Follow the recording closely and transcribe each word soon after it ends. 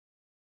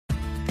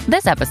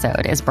This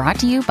episode is brought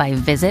to you by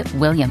Visit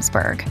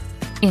Williamsburg.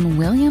 In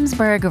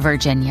Williamsburg,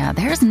 Virginia,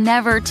 there's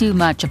never too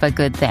much of a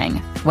good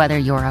thing. Whether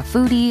you're a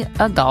foodie,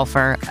 a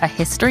golfer, a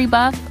history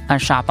buff, a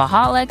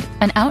shopaholic,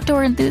 an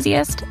outdoor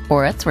enthusiast,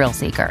 or a thrill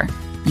seeker,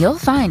 you'll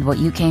find what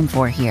you came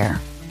for here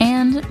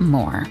and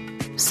more.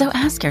 So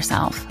ask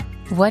yourself,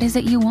 what is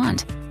it you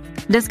want?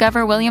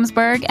 Discover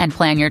Williamsburg and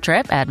plan your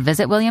trip at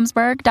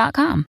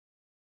visitwilliamsburg.com.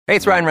 Hey,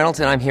 it's Ryan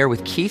Reynolds, and I'm here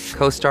with Keith,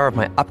 co-star of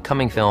my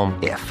upcoming film,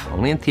 If,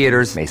 only in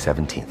theaters May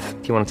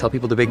 17th. Do you want to tell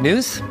people the big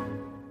news?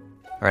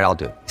 All right, I'll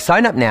do it.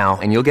 Sign up now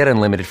and you'll get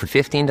unlimited for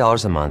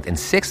 $15 a month and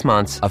 6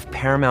 months of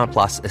Paramount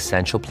Plus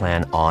Essential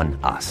Plan on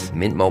us.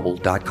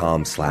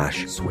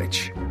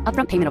 MintMobile.com/switch.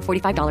 Upfront payment of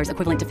 $45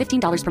 equivalent to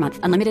 $15 per month.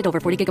 Unlimited over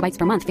 40 gigabytes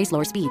per month. Face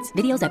lower speeds.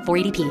 Videos at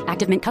 480p.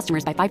 Active Mint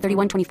customers by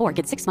 531.24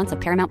 get 6 months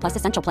of Paramount Plus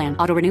Essential Plan.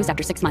 Auto renews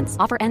after 6 months.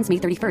 Offer ends May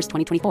 31st,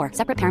 2024.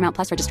 Separate Paramount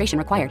Plus registration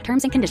required.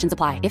 Terms and conditions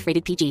apply if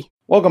rated PG.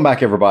 Welcome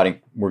back, everybody.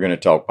 We're going to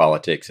talk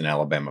politics in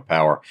Alabama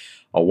Power.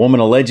 A woman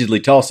allegedly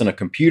tossing a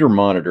computer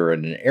monitor at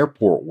an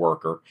airport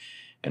worker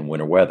and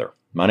winter weather.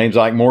 My name's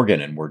Ike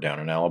Morgan, and we're down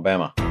in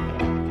Alabama.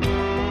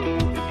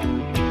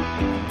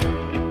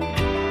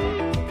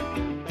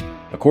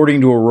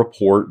 According to a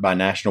report by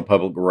National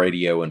Public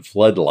Radio and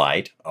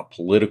Floodlight, a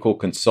political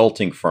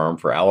consulting firm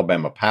for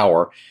Alabama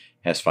Power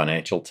has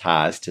financial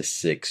ties to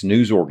 6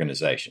 news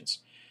organizations,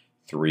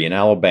 3 in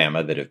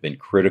Alabama that have been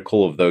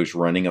critical of those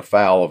running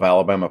afoul of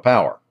Alabama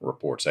Power,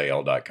 reports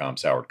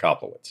AL.com's Howard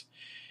Koplowitz.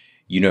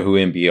 You know who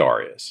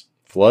NPR is.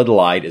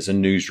 Floodlight is a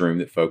newsroom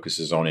that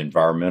focuses on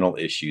environmental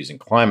issues and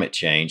climate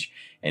change,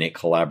 and it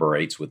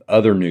collaborates with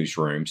other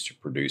newsrooms to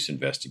produce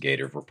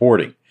investigative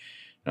reporting.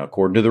 Now,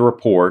 according to the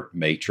report,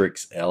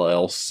 Matrix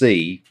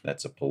LLC,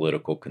 that's a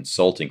political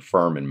consulting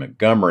firm in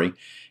Montgomery,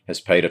 has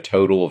paid a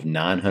total of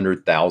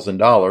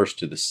 $900,000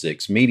 to the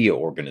 6 media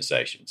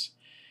organizations.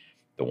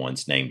 The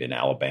ones named in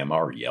Alabama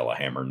are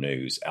Yellowhammer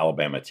News,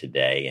 Alabama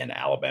Today, and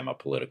Alabama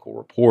Political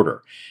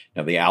Reporter.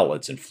 Now, the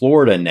outlets in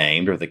Florida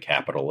named are The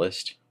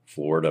Capitalist,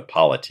 Florida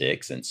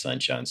Politics, and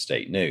Sunshine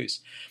State News.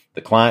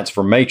 The clients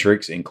for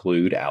Matrix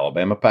include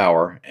Alabama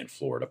Power and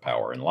Florida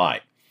Power and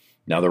Light.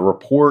 Now, the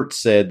report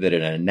said that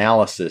an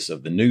analysis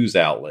of the news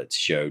outlets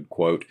showed,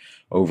 quote,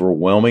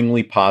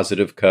 overwhelmingly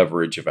positive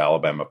coverage of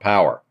Alabama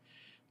Power.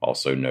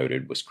 Also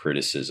noted was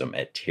criticism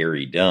at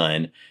Terry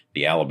Dunn,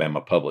 the Alabama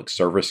Public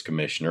Service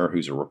Commissioner,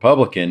 who's a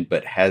Republican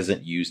but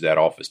hasn't used that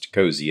office to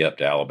cozy up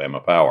to Alabama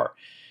Power.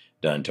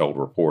 Dunn told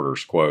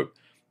reporters, quote,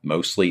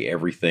 mostly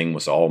everything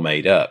was all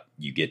made up.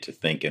 You get to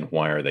thinking,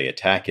 why are they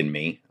attacking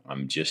me?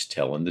 I'm just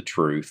telling the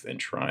truth and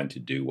trying to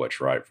do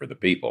what's right for the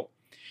people.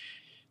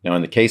 Now,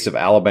 in the case of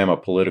Alabama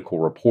Political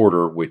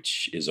Reporter,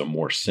 which is a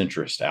more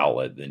centrist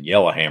outlet than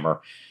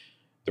Yellowhammer,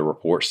 the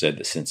report said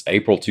that since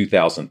April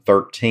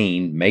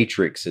 2013,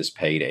 Matrix has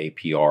paid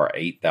APR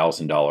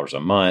 $8,000 a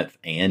month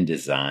and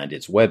designed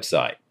its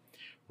website.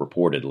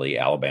 Reportedly,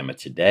 Alabama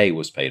Today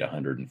was paid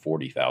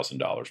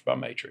 $140,000 by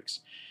Matrix.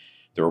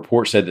 The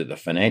report said that the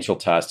financial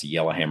ties to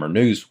Yellowhammer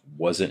News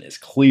wasn't as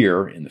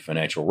clear in the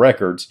financial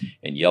records,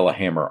 and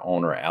Yellowhammer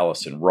owner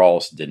Allison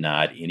Ross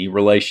denied any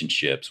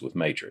relationships with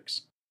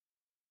Matrix.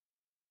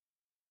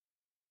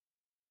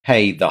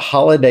 Hey, the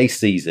holiday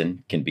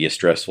season can be a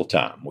stressful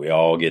time. We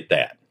all get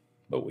that.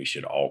 But we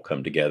should all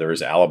come together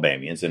as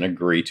Alabamians and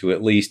agree to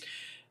at least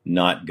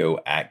not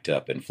go act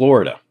up in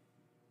Florida.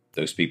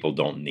 Those people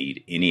don't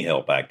need any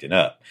help acting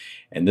up.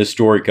 And this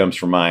story comes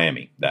from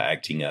Miami, the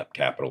acting up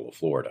capital of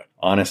Florida.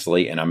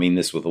 Honestly, and I mean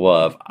this with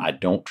love, I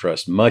don't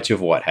trust much of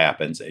what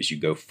happens as you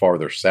go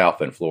farther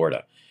south in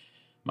Florida.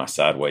 My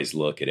sideways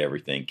look at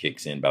everything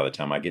kicks in by the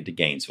time I get to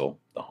Gainesville,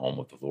 the home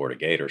of the Florida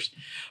Gators.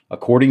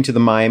 According to the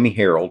Miami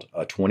Herald,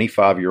 a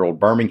 25-year-old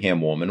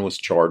Birmingham woman was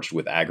charged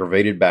with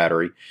aggravated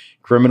battery,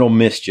 criminal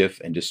mischief,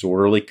 and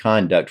disorderly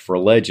conduct for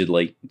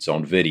allegedly, it's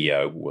on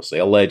video, we'll say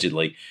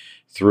allegedly,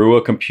 threw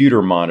a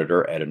computer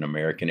monitor at an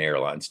American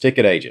Airlines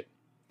ticket agent.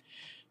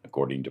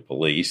 According to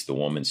police, the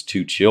woman's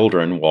 2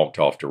 children walked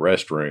off to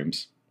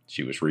restrooms.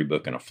 She was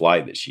rebooking a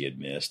flight that she had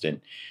missed,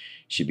 and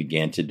she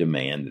began to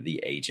demand that the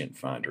agent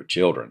find her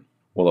children.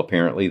 Well,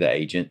 apparently the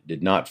agent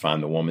did not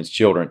find the woman's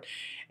children,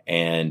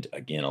 and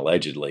again,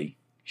 allegedly,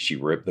 she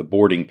ripped the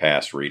boarding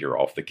pass reader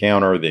off the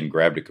counter, then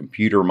grabbed a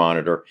computer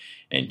monitor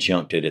and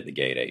chunked it at the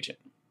gate agent.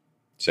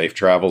 Safe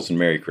travels and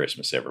Merry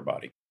Christmas,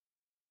 everybody.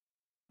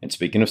 And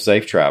speaking of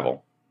safe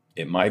travel,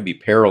 it might be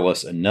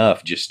perilous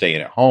enough just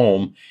staying at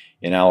home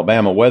in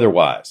Alabama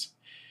weather-wise.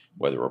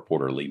 Weather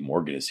reporter Lee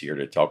Morgan is here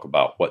to talk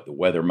about what the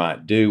weather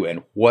might do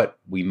and what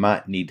we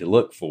might need to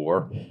look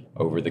for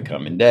over the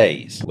coming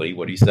days. Lee,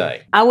 what do you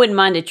say? I wouldn't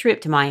mind a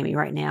trip to Miami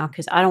right now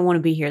because I don't want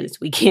to be here this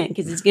weekend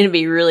because it's going to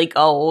be really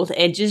cold.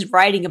 And just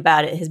writing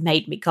about it has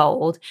made me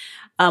cold.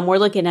 We're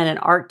looking at an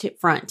Arctic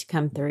front to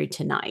come through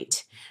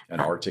tonight.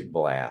 An Arctic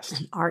blast.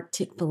 An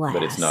Arctic blast.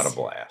 But it's not a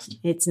blast.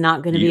 It's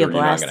not going to be a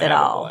blast at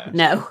all. Blast.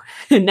 No,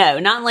 no,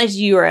 not unless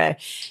you are a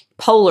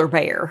polar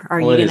bear.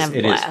 Are you going to have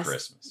a blast? It is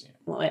Christmas. Yeah.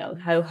 Well,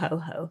 ho, ho,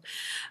 ho.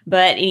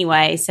 But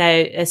anyway,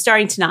 so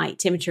starting tonight,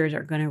 temperatures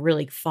are going to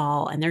really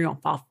fall, and they're going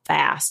to fall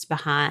fast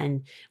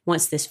behind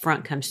once this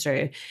front comes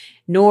through.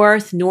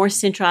 North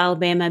central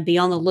Alabama, be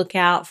on the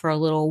lookout for a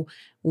little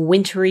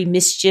wintry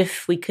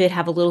mischief. We could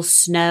have a little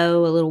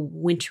snow, a little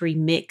wintry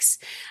mix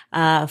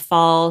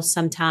fall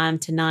sometime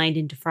tonight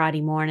into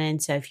Friday morning.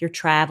 So if you're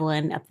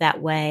traveling up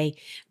that way,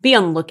 be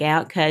on the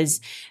lookout, because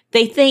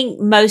they think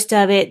most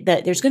of it,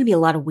 that there's going to be a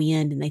lot of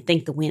wind, and they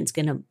think the wind's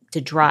going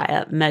to dry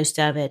up most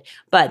of it,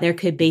 but there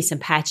could be some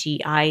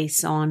patchy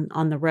ice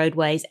on the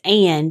roadways.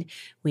 And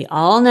we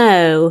all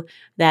know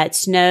that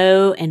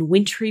snow and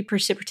wintry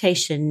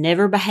precipitation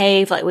never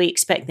behave like we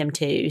expect them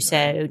to.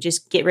 So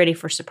just get ready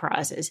for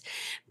surprises.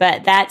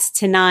 But that's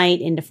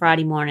tonight into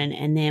Friday morning.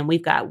 And then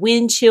we've got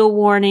wind chill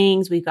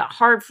warnings. We've got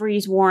hard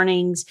freeze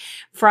warnings.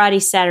 Friday,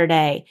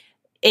 Saturday,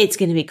 it's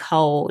going to be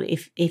cold.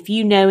 If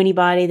you know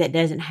anybody that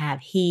doesn't have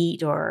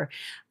heat, or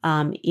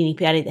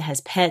anybody that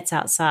has pets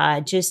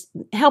outside, just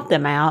help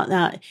them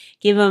out.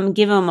 Give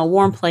them a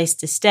warm place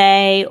to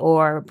stay,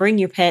 or bring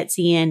your pets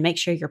in. Make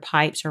sure your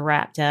pipes are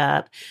wrapped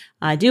up.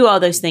 Do all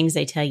those things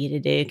they tell you to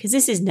do, because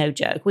this is no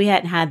joke. We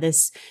hadn't had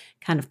this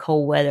kind of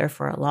cold weather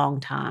for a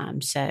long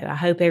time. So I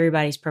hope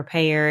everybody's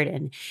prepared.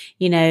 And,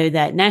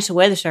 that National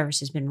Weather Service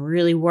has been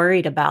really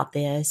worried about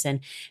this, and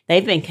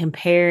they've been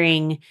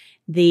comparing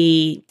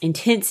the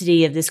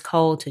intensity of this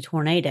cold to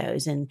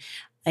tornadoes. And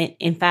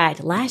in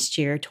fact, last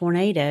year,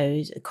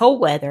 tornadoes, cold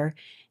weather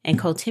and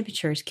cold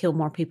temperatures killed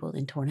more people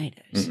than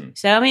tornadoes. Mm-hmm.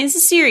 So, it's a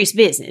serious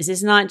business.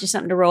 It's not just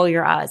something to roll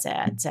your eyes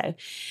at. So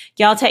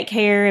y'all take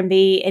care and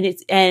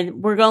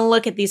we're going to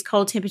look at these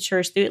cold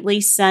temperatures through at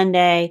least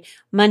Sunday.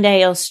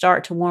 Monday, it'll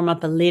start to warm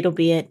up a little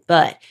bit,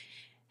 but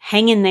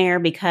hang in there,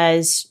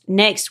 because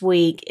next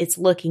week it's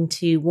looking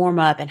to warm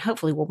up, and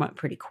hopefully warm up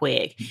pretty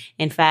quick.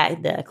 In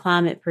fact, the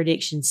Climate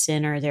Prediction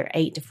Center, their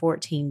 8 to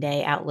 14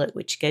 day outlook,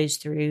 which goes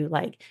through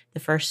like the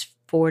first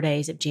 4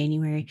 days of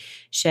January,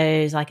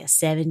 shows like a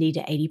 70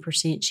 to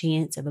 80%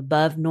 chance of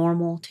above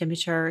normal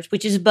temperatures,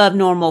 which is above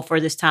normal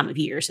for this time of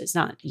year. So it's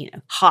not,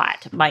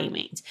 hot by any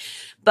means,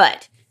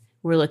 but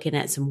we're looking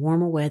at some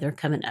warmer weather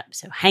coming up.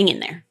 So hang in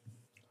there.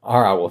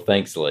 All right. Well,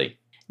 thanks, Lee.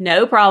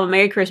 No problem.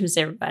 Merry Christmas,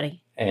 everybody.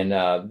 And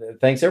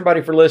thanks, everybody,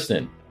 for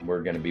listening.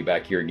 We're going to be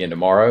back here again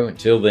tomorrow.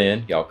 Until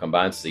then, y'all come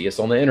by and see us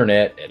on the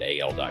internet at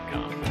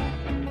al.com.